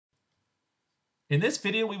In this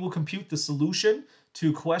video, we will compute the solution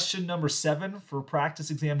to question number 7 for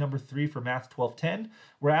practice exam number 3 for Math 1210.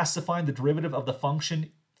 We're asked to find the derivative of the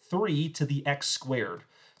function 3 to the x squared.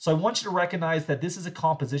 So I want you to recognize that this is a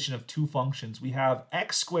composition of two functions. We have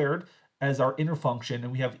x squared as our inner function,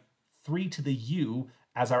 and we have 3 to the u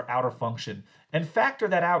as our outer function. And factor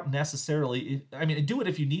that out necessarily. Do it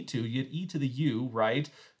if you need to. You get e to the u, right,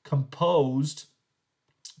 composed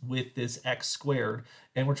with this x squared,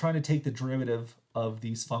 and we're trying to take the derivative of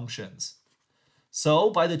these functions. So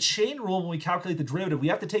by the chain rule, when we calculate the derivative, we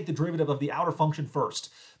have to take the derivative of the outer function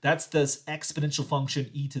first. That's this exponential function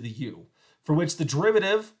e to the u, for which the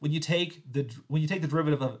derivative, when you take the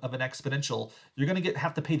derivative of an exponential, you're going to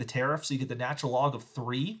have to pay the tariff. So you get the natural log of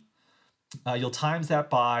 3. You'll times that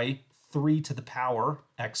by 3 to the power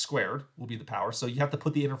x squared will be the power. So you have to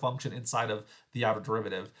put the inner function inside of the outer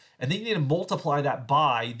derivative. And then you need to multiply that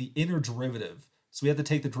by the inner derivative. So we have to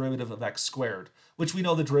take the derivative of x squared, which we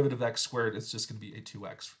know the derivative of x squared is just going to be a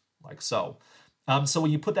 2x, like so. So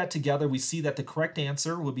when you put that together, we see that the correct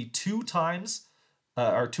answer would be 2x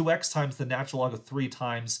times the natural log of 3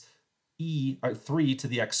 times 3 to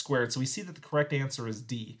the x squared. So we see that the correct answer is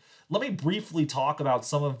D. Let me briefly talk about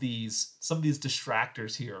some of these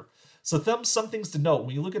distractors here. So some things to note.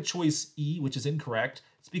 When you look at choice E, which is incorrect,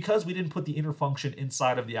 it's because we didn't put the inner function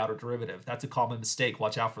inside of the outer derivative. That's a common mistake.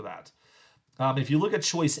 Watch out for that. If you look at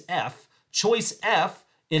choice F,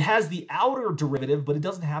 it has the outer derivative, but it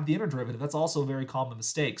doesn't have the inner derivative. That's also a very common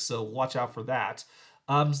mistake, so watch out for that.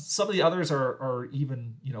 Some of the others are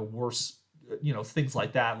even worse, things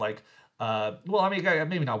like that. Like,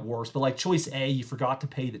 maybe not worse, but like choice A, you forgot to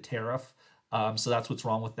pay the tariff. So that's what's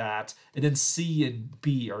wrong with that. And then C and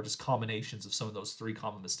B are just combinations of some of those 3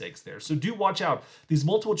 common mistakes there. So do watch out. These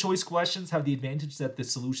multiple choice questions have the advantage that the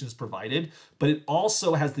solution is provided, but it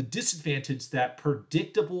also has the disadvantage that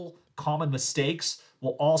predictable common mistakes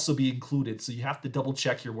will also be included. So you have to double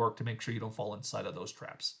check your work to make sure you don't fall inside of those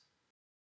traps.